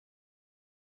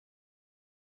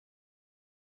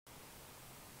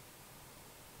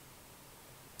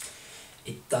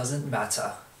It doesn't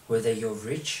matter whether you're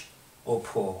rich or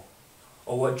poor,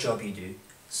 or what job you do,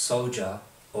 soldier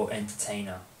or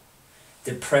entertainer.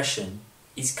 Depression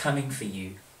is coming for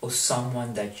you or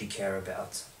someone that you care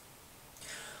about.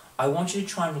 I want you to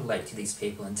try and relate to these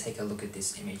people and take a look at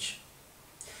this image.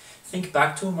 Think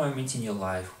back to a moment in your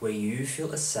life where you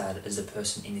feel as sad as the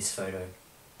person in this photo.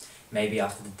 Maybe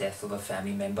after the death of a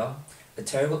family member, a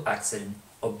terrible accident,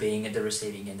 or being at the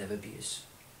receiving end of abuse.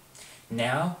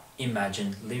 Now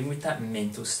imagine living with that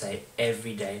mental state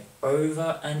every day,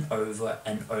 over and over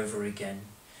and over again.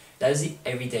 That is the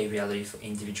everyday reality for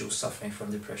individuals suffering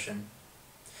from depression.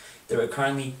 There are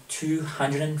currently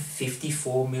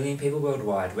 254 million people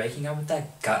worldwide waking up with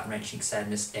that gut-wrenching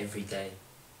sadness every day.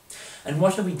 And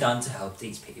what have we done to help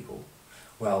these people?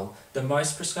 Well, the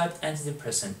most prescribed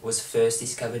antidepressant was first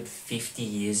discovered 50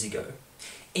 years ago.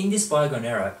 In this bygone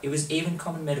era, it was even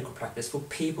common medical practice for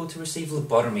people to receive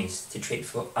lobotomies to treat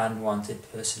for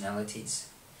unwanted personalities.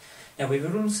 Now, we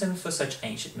wouldn't settle for such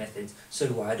ancient methods, so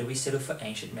why do we settle for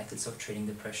ancient methods of treating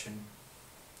depression?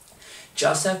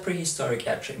 Just how prehistoric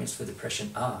our treatments for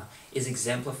depression are is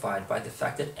exemplified by the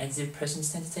fact that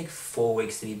antidepressants tend to take 4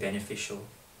 weeks to be beneficial.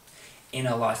 In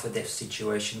a life or death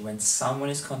situation, when someone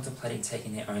is contemplating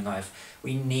taking their own life,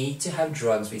 we need to have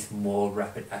drugs with more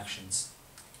rapid actions.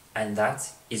 And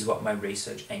that is what my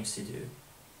research aims to do.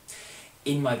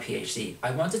 In my PhD,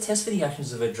 I want to test for the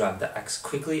actions of a drug that acts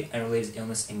quickly and relieves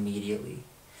illness immediately.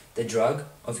 The drug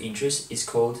of interest is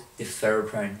called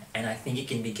deferoprone, and I think it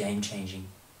can be game-changing.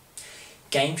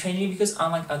 Game-changing because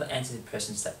unlike other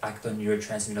antidepressants that act on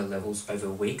neurotransmitter levels over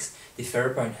weeks,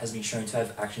 deferoprone has been shown to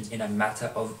have actions in a matter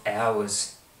of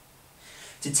hours.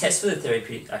 To test for the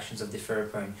therapeutic actions of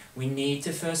deferoprone, we need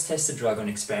to first test the drug on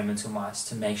experimental mice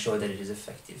to make sure that it is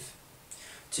effective.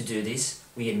 To do this,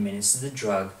 we administer the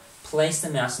drug, place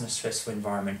the mouse in a stressful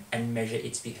environment, and measure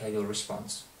its behavioural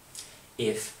response.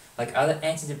 If, like other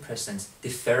antidepressants,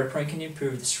 deferoprone can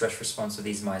improve the stress response of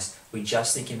these mice, we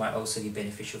just think it might also be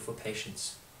beneficial for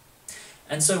patients.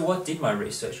 And so what did my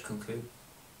research conclude?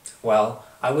 Well,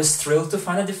 I was thrilled to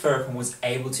find that deferoprone was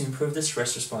able to improve the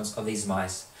stress response of these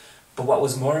mice. But what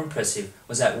was more impressive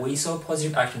was that we saw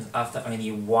positive actions after only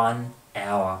 1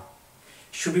 hour.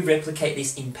 Should we replicate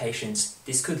this in patients,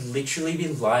 this could literally be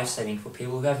life-saving for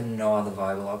people who have no other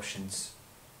viable options.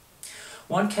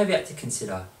 One caveat to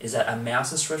consider is that a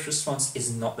mouse's stress response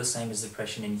is not the same as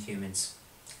depression in humans.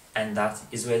 And that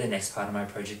is where the next part of my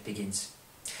project begins.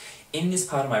 In this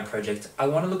part of my project, I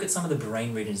want to look at some of the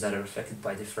brain regions that are affected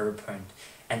by deferoprone,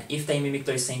 and if they mimic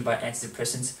those seen by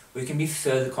antidepressants, we can be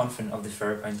further confident of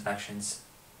deferoprone's actions.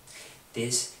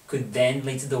 This could then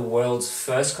lead to the world's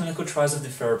first clinical trials of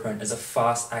deferoprone as a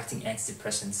fast-acting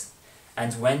antidepressant.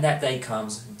 And when that day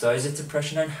comes, those with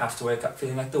depression don't have to wake up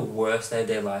feeling like the worst day of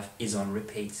their life is on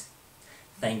repeat.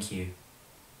 Thank you.